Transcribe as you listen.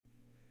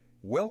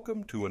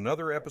Welcome to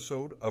another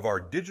episode of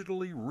our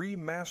digitally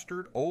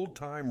remastered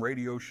old-time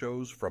radio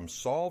shows from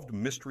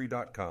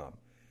SolvedMystery.com.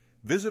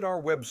 Visit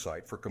our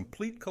website for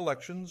complete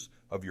collections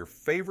of your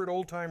favorite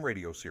old-time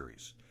radio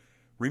series.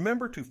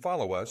 Remember to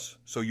follow us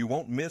so you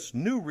won't miss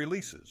new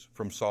releases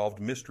from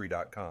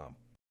SolvedMystery.com.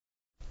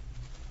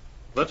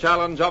 The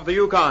challenge of the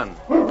Yukon.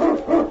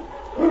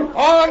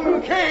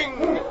 On,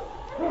 King!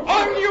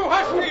 On, you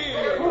husky!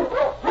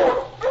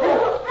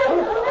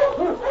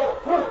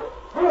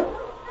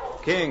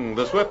 King,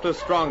 the swiftest,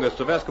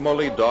 strongest of Eskimo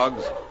lead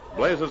dogs,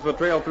 blazes the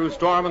trail through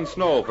storm and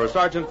snow for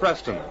Sergeant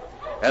Preston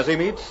as he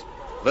meets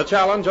the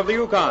challenge of the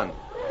Yukon.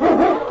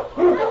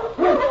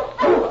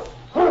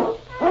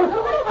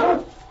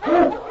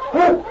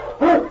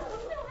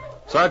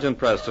 Sergeant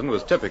Preston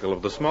was typical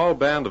of the small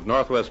band of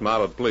Northwest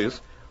Mounted Police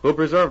who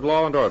preserved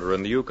law and order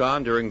in the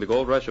Yukon during the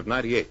gold rush of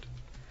 '98.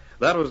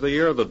 That was the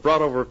year that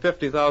brought over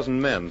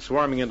 50,000 men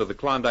swarming into the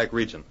Klondike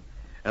region,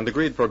 and the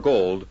greed for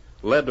gold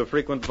led to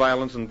frequent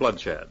violence and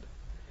bloodshed.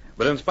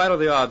 But in spite of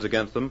the odds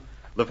against them,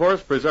 the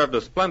force preserved a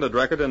splendid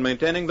record in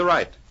maintaining the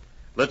right.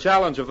 The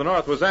challenge of the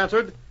North was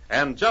answered,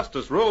 and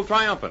justice ruled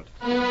triumphant.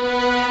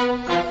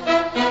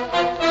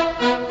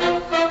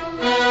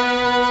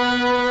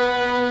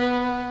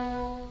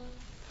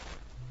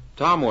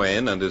 Tom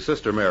Wayne and his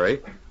sister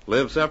Mary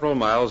lived several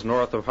miles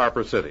north of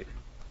Harper City.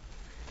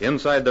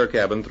 Inside their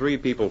cabin, three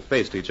people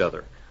faced each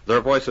other,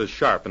 their voices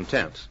sharp and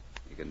tense.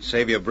 You can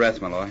save your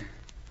breath, Malloy.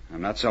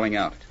 I'm not selling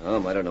out.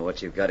 Tom, I don't know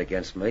what you've got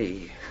against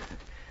me.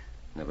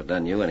 Never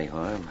done you any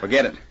harm.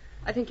 Forget it.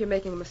 I think you're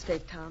making a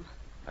mistake, Tom.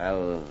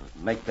 I'll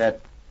make that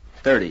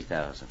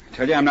 30,000. I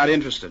tell you, I'm not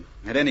interested.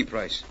 At any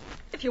price.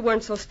 If you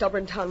weren't so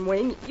stubborn, Tom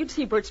Wayne, you'd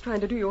see Bert's trying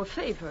to do you a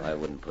favor. I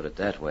wouldn't put it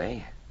that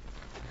way.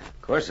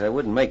 Of course, I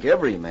wouldn't make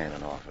every man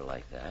an offer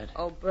like that.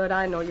 Oh, Bert,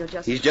 I know you're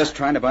just... He's just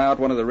trying to buy out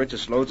one of the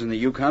richest lodes in the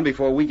Yukon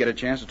before we get a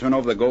chance to turn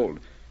over the gold.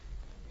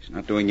 He's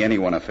not doing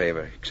anyone a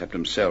favor, except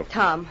himself.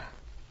 Tom.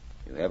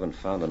 You haven't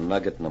found a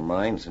nugget in the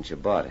mine since you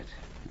bought it.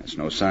 That's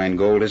no sign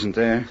gold, isn't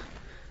there?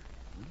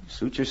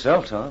 Suit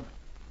yourself, Tom.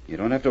 You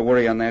don't have to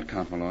worry on that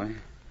count, Malloy.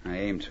 I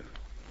aim to.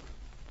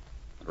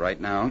 But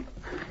right now,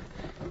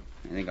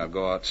 I think I'll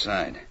go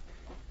outside.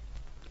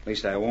 At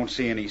least I won't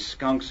see any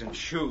skunks and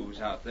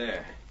shoes out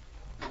there.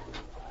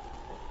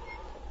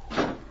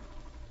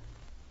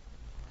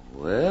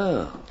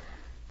 Well...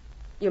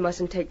 You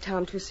mustn't take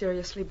Tom too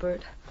seriously,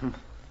 Bert.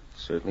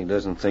 Certainly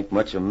doesn't think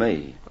much of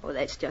me. Oh,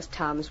 that's just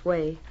Tom's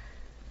way.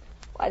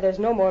 Why, there's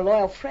no more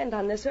loyal friend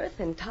on this earth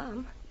than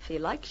Tom, if he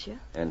likes you.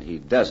 And he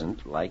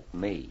doesn't like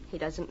me. He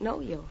doesn't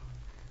know you.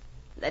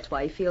 That's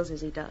why he feels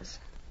as he does.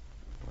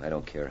 I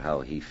don't care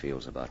how he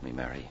feels about me,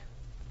 Mary.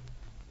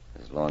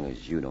 As long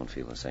as you don't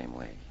feel the same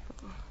way.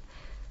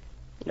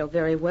 You know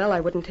very well I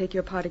wouldn't take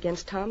your part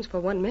against Tom's for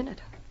 1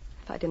 minute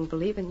if I didn't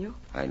believe in you.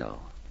 I know.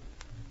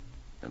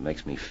 It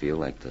makes me feel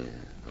like the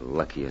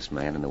luckiest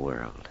man in the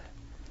world.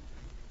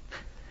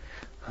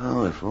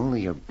 Oh, if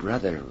only your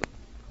brother...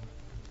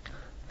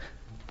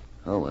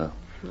 Oh, well.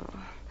 No.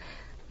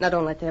 Now,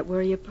 don't let that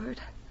worry you, Bert.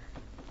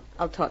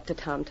 I'll talk to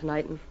Tom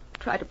tonight and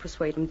try to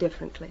persuade him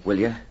differently. Will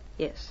you?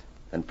 Yes.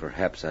 Then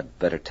perhaps I'd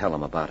better tell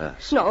him about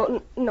us.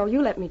 No,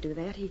 you let me do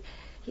that. He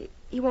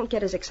won't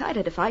get as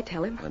excited if I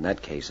tell him. In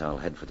that case, I'll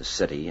head for the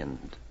city and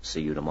see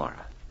you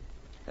tomorrow.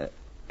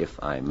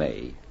 If I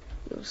may.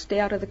 You'll stay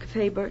out of the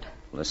cafe, Bert?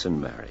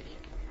 Listen, Mary.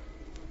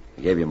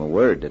 I gave you my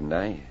word, didn't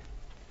I?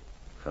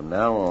 From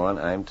now on,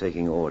 I'm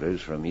taking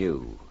orders from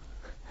you.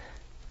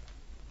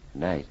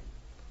 Good night.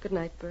 Good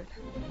night, Bert.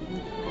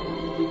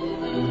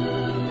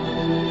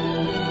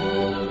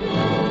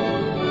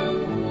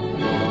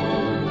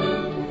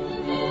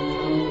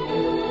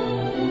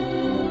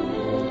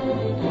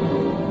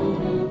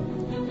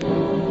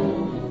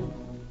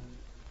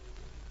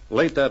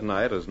 Late that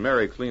night, as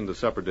Mary cleaned the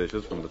supper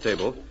dishes from the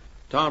table,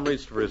 Tom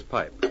reached for his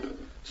pipe.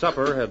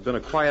 Supper had been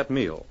a quiet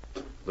meal.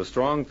 The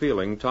strong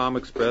feeling Tom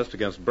expressed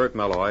against Bert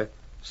Malloy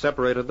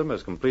separated them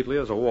as completely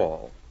as a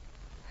wall.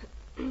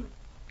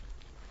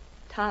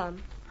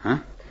 Tom. Huh?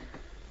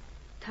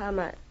 Tom,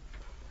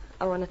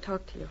 I want to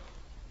talk to you.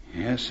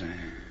 Yes,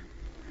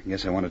 I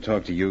guess I want to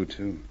talk to you,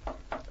 too.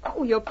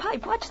 Oh, your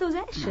pipe. Watch those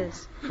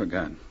ashes. Oh,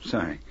 forgot.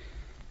 Sorry.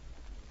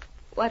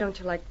 Why don't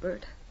you like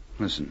Bert?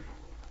 Listen,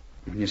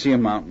 when you see a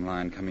mountain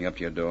lion coming up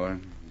to your door,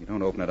 you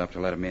don't open it up to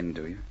let him in,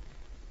 do you?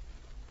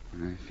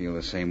 I feel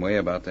the same way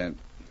about that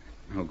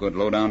no-good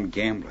low-down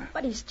gambler.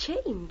 But he's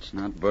changed.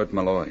 Not Bert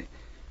Malloy.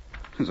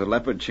 Does a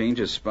leopard change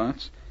his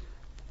spots?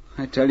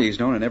 I tell you, he's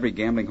known in every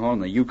gambling hall in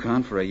the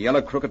Yukon for a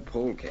yellow crooked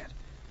polecat.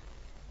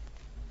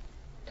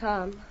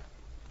 Tom,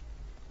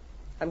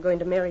 I'm going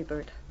to marry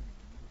Bert.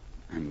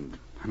 And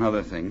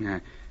another thing,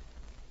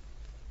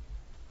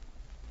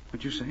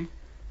 what'd you say? I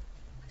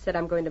said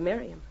I'm going to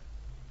marry him.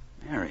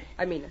 Mary.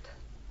 I mean it.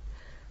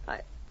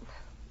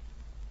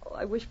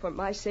 I wish for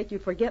my sake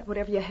you'd forget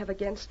whatever you have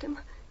against him.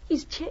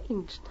 He's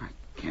changed. I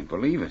can't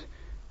believe it.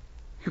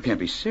 You can't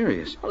be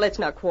serious. Well, let's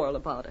not quarrel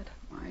about it.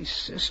 My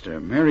sister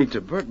married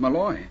to Bert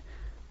Malloy.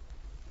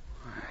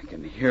 I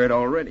can hear it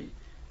already.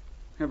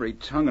 Every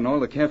tongue in all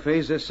the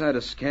cafes this side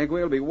of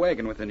Skagway will be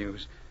wagging with the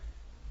news.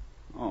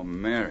 Oh,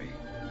 Mary.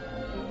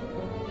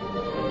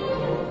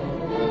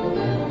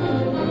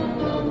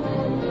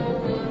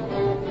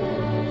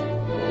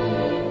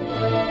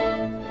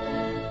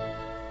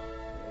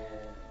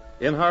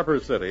 In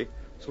Harper City,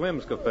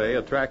 Slim's Cafe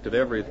attracted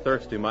every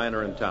thirsty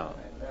miner in town.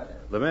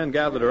 The men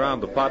gathered around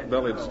the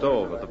pot-bellied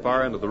stove at the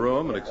far end of the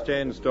room and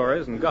exchanged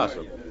stories and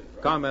gossip,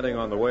 commenting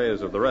on the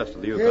ways of the rest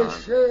of the Yukon.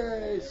 Yes,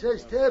 sir.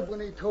 Says Ted when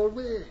he told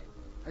me.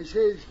 I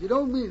says, you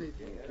don't mean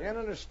it. Can't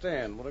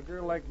understand what a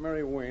girl like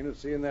Mary Wayne would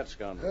see in that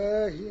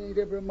scoundrel. He ain't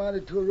ever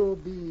amounted to a row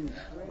of beans.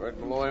 Bert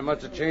Malloy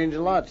must have changed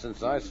a lot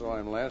since I saw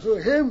him last. Who,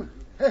 him?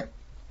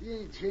 He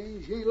ain't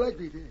changed. He ain't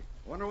likely to.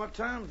 Wonder what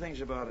Tom thinks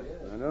about it.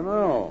 I don't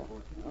know.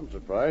 I'm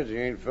surprised he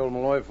ain't filled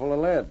Malloy full of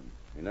lead.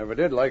 He never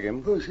did like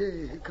him. Oh,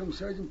 say, here comes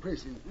Sergeant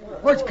Preston.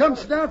 What's come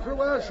sit down for a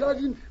while,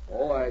 Sergeant?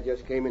 Oh, I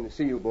just came in to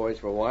see you boys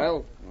for a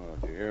while. Oh,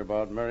 did you hear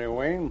about Mary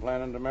Wayne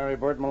planning to marry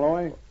Bert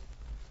Malloy?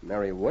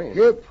 Mary Wayne?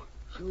 Yep.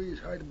 Sure is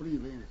hard to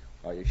believe, ain't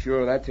it? Are you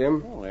sure of that,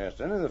 Tim? Well, ask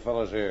any of the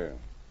fellas here.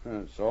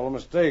 It's all a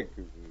mistake,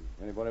 if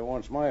anybody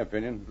wants my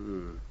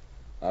opinion.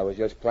 I was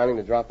just planning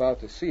to drop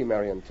out to see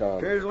Mary and Tom.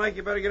 Appears like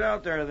you better get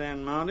out there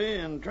then, Mounty,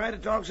 and try to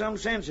talk some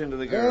sense into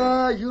the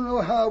girl. You know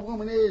how a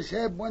woman is,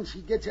 Heb, once she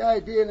gets an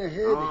idea in her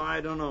head. Oh,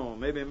 I don't know.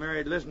 Maybe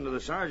Mary'd listen to the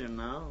sergeant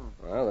now.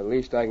 Well, at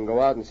least I can go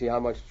out and see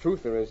how much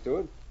truth there is to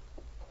it.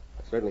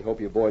 I certainly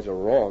hope you boys are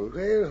wrong.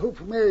 Well, hope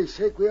for Mary's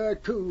sake we are,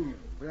 too.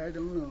 But I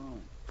don't know.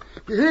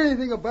 If you hear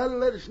anything about it,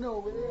 let us know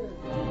over there.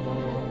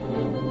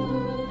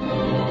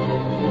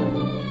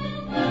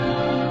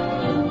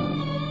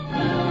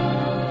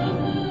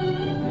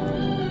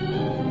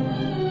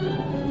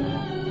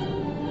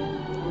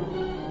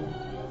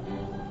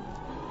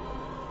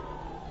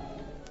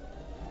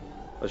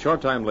 A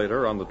short time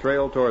later, on the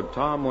trail toward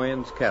Tom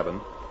Wayne's cabin.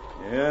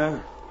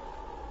 Yeah?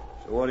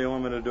 So what do you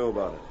want me to do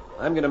about it?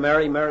 I'm going to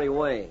marry Mary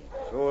Wayne.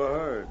 So I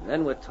heard.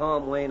 Then with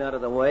Tom Wayne out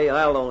of the way,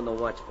 I'll own the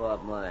watch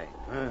fob mine.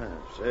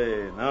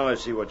 Say, now I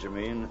see what you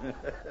mean.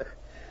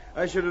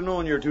 I should have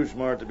known you're too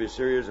smart to be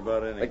serious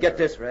about anything. But get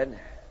this, Red.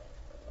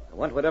 I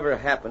want whatever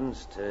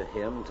happens to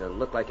him to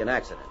look like an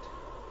accident.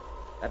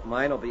 That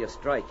mine will be a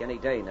strike any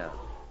day now.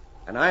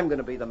 And I'm going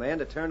to be the man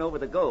to turn over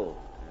the gold.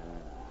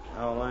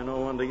 How will I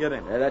know when to get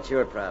him? That's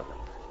your problem.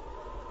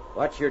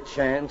 Watch your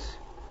chance,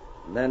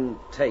 and then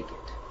take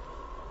it.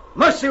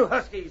 Mush, you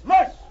huskies,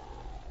 mush!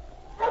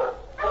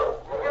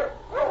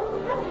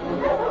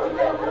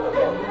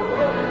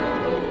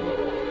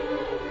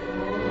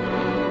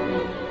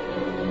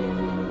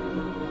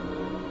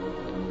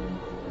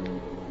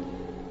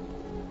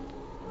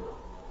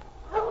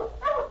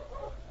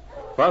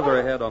 Farther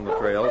ahead on the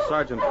trail,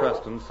 Sergeant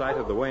Preston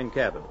sighted the Wayne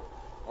cabin.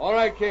 All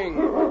right, King.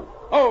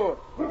 Ho!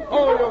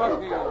 Ho, you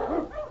husky!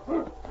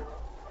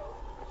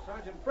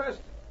 Sergeant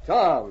Preston.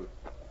 Tom.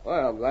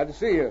 Well, I'm glad to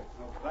see you.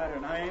 No flatter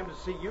than I am to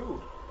see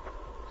you.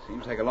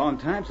 Seems like a long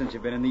time since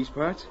you've been in these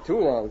parts. Too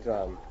long,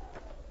 Tom.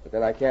 But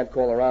then I can't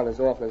call around as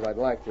often as I'd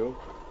like to.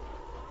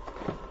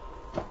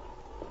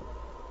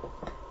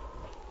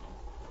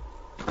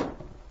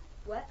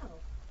 Well,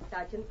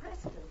 Sergeant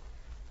Preston,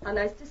 how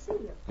nice to see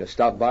you. Just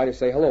stopped by to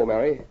say hello,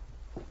 Mary.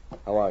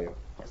 How are you?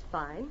 Just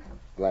fine.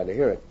 Glad to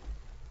hear it.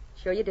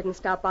 Sure you didn't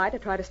stop by to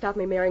try to stop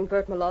me marrying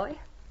Bert Malloy?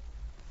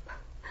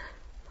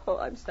 Oh,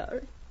 I'm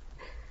sorry.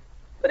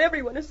 But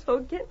everyone is so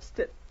against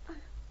it.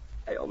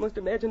 I almost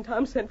imagine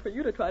Tom sent for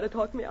you to try to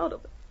talk me out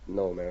of it.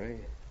 No, Mary.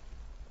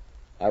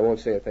 I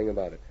won't say a thing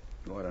about it.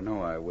 You ought to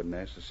know I wouldn't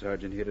ask the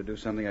sergeant here to do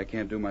something I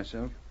can't do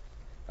myself.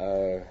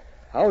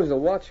 How's the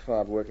watch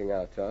fob working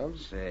out, Tom?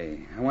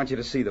 Say, I want you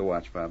to see the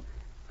watch fob.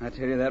 I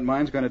tell you, that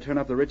mine's going to turn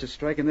up the richest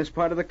strike in this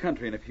part of the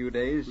country in a few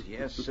days.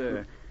 Yes,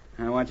 sir.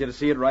 I want you to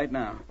see it right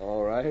now.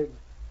 All right.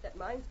 That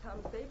mine's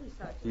Tom's baby,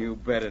 Sergeant. You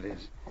bet it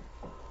is.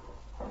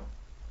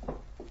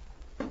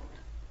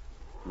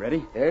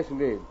 Ready? Yes,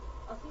 indeed.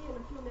 I'll see you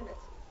in a few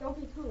minutes. Don't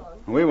be too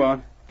long. We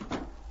won't.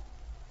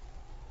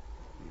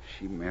 If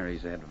she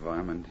marries that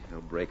varmint,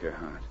 he'll break her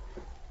heart.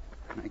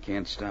 I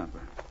can't stop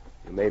her.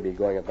 You may be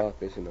going about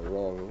this in the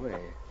wrong way.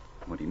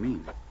 What do you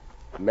mean?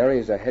 Mary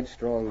is a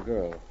headstrong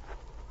girl.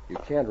 You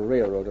can't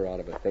railroad her out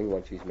of a thing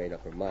once she's made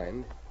up her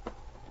mind.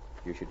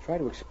 You should try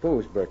to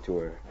expose Bert to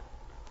her.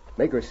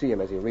 Make her see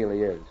him as he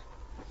really is.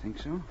 You think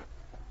so?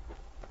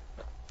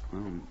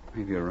 Well,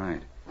 maybe you're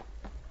right.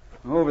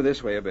 Over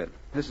this way a bit.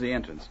 This is the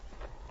entrance.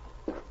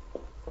 Well,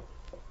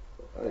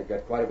 you've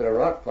got quite a bit of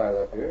rock piled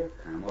up here.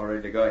 I'm all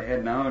ready to go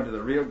ahead now into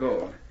the real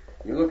gold.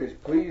 You look as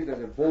pleased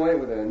as a boy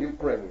with a new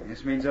present.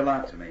 This means a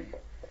lot to me.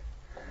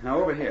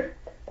 Now, over here.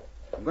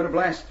 I'm going to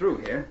blast through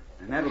here,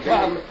 and that'll be...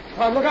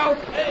 Tom, look out!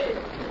 Hey!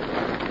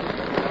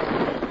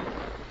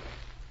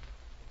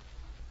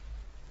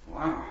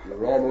 Wow.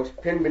 You're almost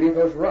pinned beneath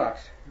those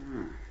rocks.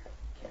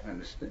 Can't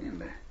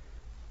understand that.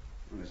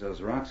 Well, as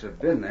those rocks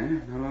have been there,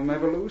 none of them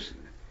ever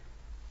loosened.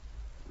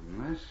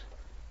 Unless...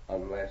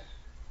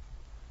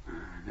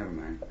 Never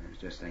mind. I was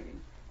just thinking.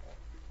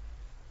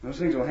 Those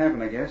things will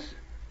happen, I guess.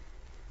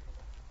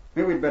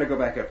 Maybe we'd better go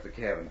back up to the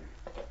cabin.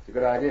 It's a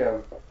good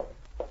idea.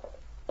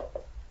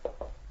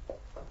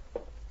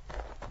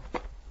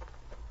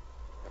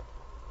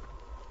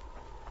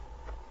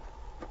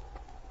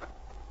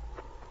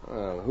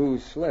 Well,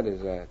 whose sled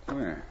is that?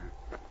 Where?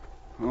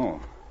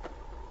 Oh.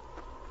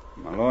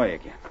 Malloy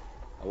again.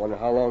 I wonder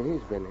how long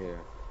he's been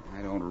here.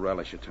 I don't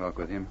relish a talk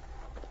with him.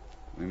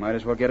 We might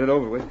as well get it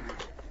over with.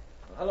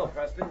 Well, hello,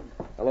 Preston.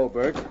 Hello,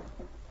 Bert.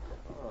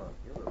 Oh,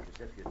 you look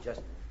as if you're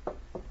just...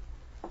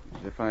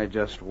 As if I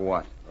just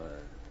what?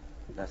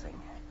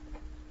 Nothing.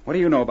 What do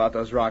you know about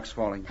those rocks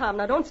falling? Tom,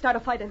 now don't start a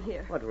fight in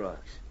here. What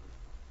rocks?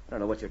 I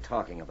don't know what you're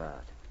talking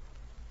about.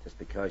 Just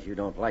because you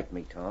don't like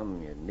me,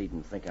 Tom, you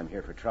needn't think I'm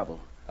here for trouble.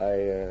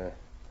 I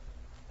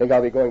think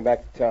I'll be going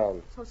back to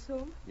town. So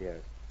soon? Yes.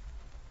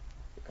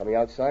 You coming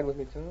outside with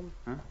me, Tom?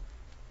 Huh?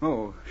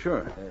 Oh,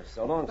 sure.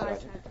 So long, Bye,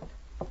 Sergeant.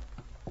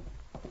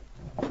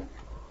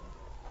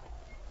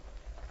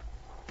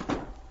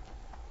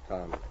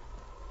 Tom,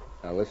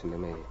 now listen to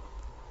me.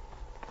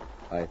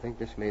 I think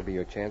this may be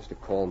your chance to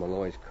call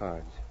Malloy's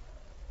cards.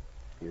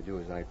 You do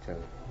as I tell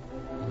you.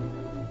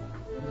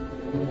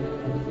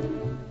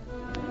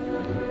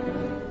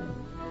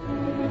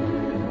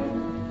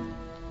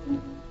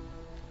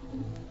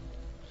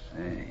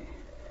 Say,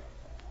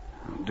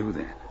 I'll do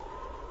that.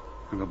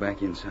 I'll go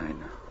back inside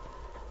now.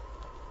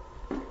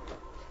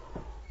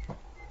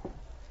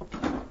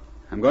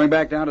 I'm going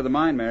back down to the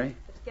mine, Mary.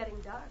 It's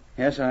getting dark.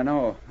 Yes, I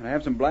know, but I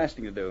have some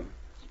blasting to do.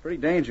 It's pretty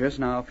dangerous,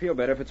 and I'll feel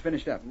better if it's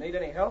finished up. Need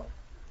any help?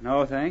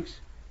 No, thanks.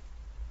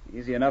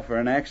 Easy enough for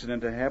an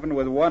accident to happen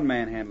with one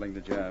man handling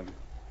the job.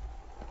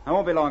 I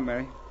won't be long,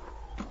 Mary.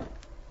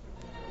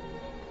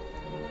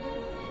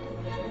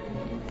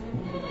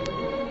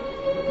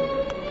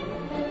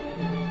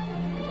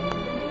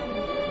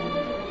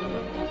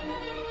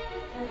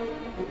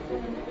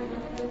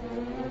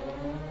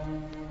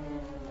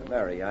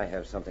 Mary, I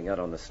have something out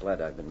on the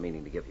sled I've been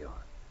meaning to give you.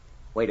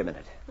 Wait a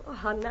minute. Oh,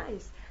 how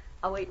nice.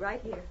 I'll wait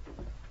right here.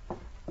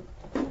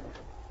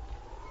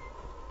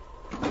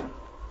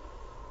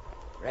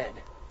 Red.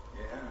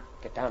 Yeah?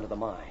 Get down to the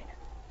mine.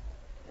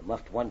 You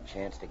muffed one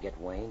chance to get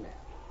Wayne.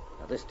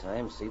 Now this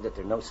time, see that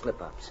there are no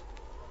slip-ups.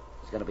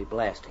 He's going to be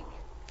blasting.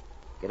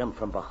 Get him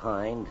from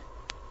behind,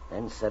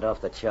 then set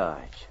off the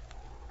charge.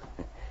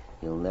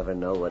 You'll never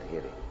know what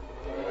hit him.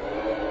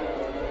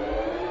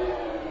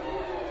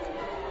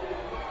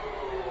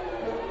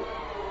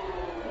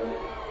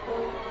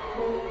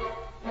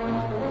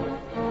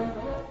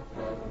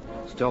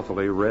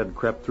 Stealthily, Red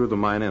crept through the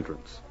mine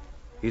entrance.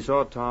 He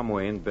saw Tom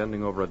Wayne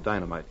bending over a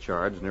dynamite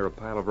charge near a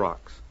pile of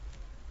rocks.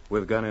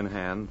 With gun in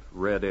hand,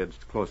 Red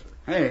edged closer.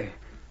 Hey,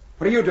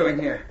 what are you doing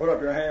here? Put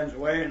up your hands,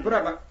 Wayne. Put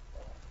up.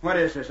 What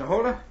is this, a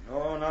holdup?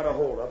 No, not a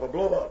hold-up, a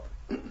blow-up.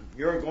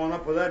 You're going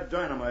up with that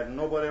dynamite, and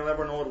nobody will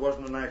ever know it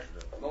wasn't an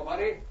accident.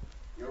 Nobody?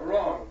 You're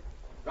wrong.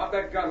 Drop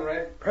that gun,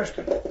 Red.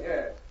 Preston.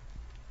 Yes.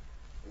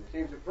 You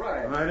seem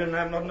surprised. I didn't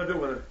have nothing to do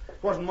with it.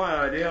 It wasn't my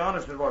idea.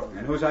 Honest, it wasn't.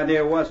 And whose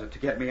idea was it to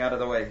get me out of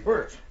the way?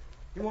 Bert's.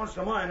 He wants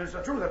the mine. It's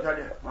the truth, I tell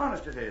you.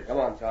 Honest it is. Come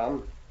on,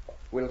 Tom.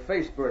 We'll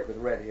face Bert with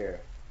Red here.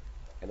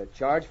 And a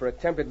charge for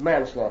attempted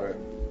manslaughter.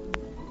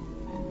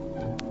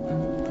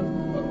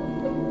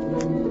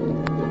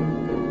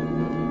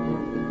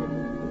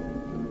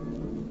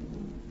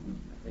 I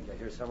think I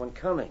hear someone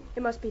coming.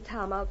 It must be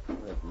Tom. I'll...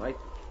 It might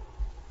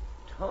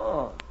be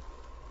Tom.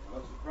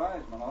 No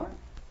surprise, Malloy.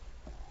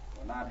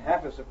 Well, not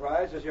half as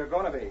surprised as you're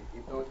going to be.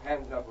 Keep those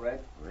hands up,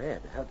 Red.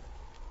 Red?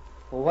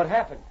 Well, what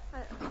happened?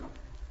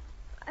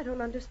 I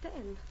don't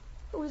understand.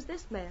 Who is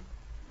this man?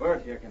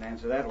 Bert here can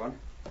answer that one.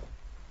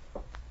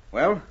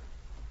 Well,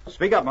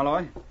 speak up,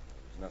 Malloy.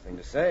 There's nothing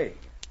to say.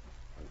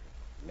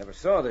 Never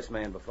saw this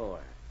man before.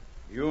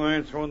 You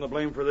ain't throwing the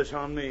blame for this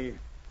on me.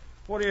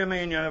 What do you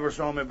mean you never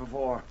saw me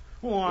before?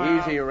 Why?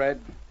 Easy,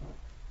 Red.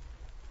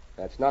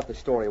 That's not the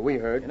story we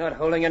heard. You're not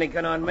holding any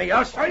gun on me.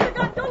 I'll show you.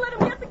 Don't let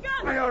him get the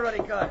gun. I already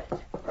got it.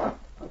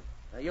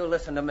 Now, you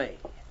listen to me.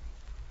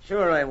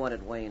 Sure, I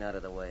wanted Wayne out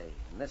of the way.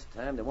 And this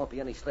time, there won't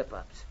be any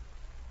slip-ups.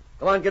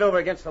 Go on, get over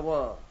against the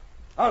wall.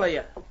 All of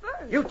you.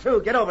 You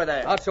too, get over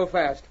there. Not so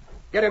fast.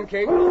 Get him,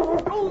 King. All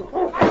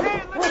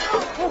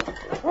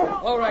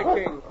right,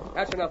 King.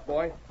 That's enough,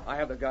 boy. I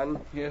have the gun.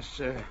 Yes,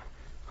 sir.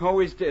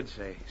 Always did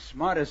say.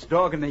 Smartest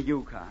dog in the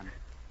Yukon.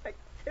 I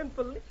can't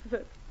believe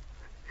it.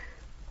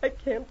 I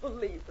can't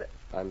believe it.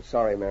 I'm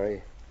sorry,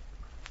 Mary.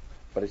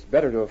 But it's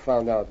better to have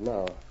found out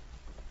now.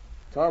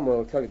 Tom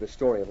will tell you the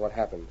story of what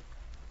happened.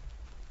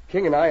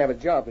 King and I have a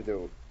job to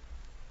do.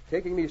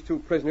 Taking these two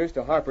prisoners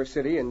to Harper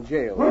City and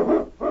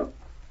jail.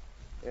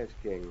 Yes,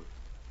 King.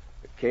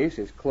 The case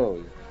is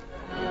closed.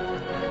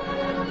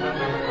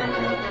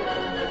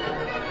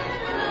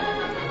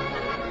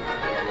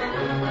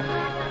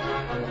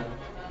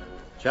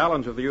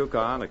 Challenge of the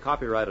Yukon, a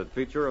copyrighted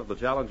feature of the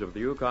Challenge of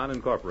the Yukon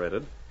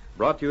Incorporated,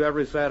 brought to you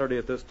every Saturday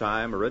at this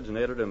time,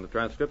 originated in the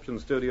transcription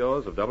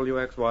studios of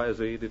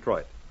WXYZ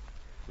Detroit.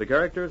 The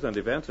characters and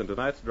events in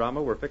tonight's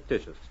drama were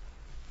fictitious.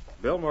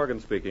 Bill Morgan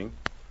speaking.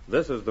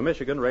 This is the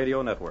Michigan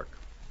Radio Network.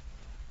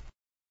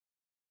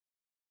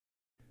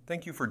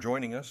 Thank you for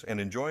joining us and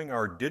enjoying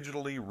our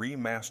digitally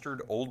remastered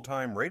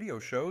old-time radio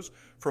shows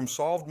from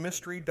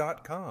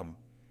SolvedMystery.com.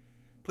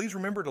 Please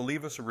remember to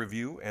leave us a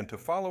review and to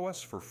follow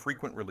us for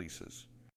frequent releases.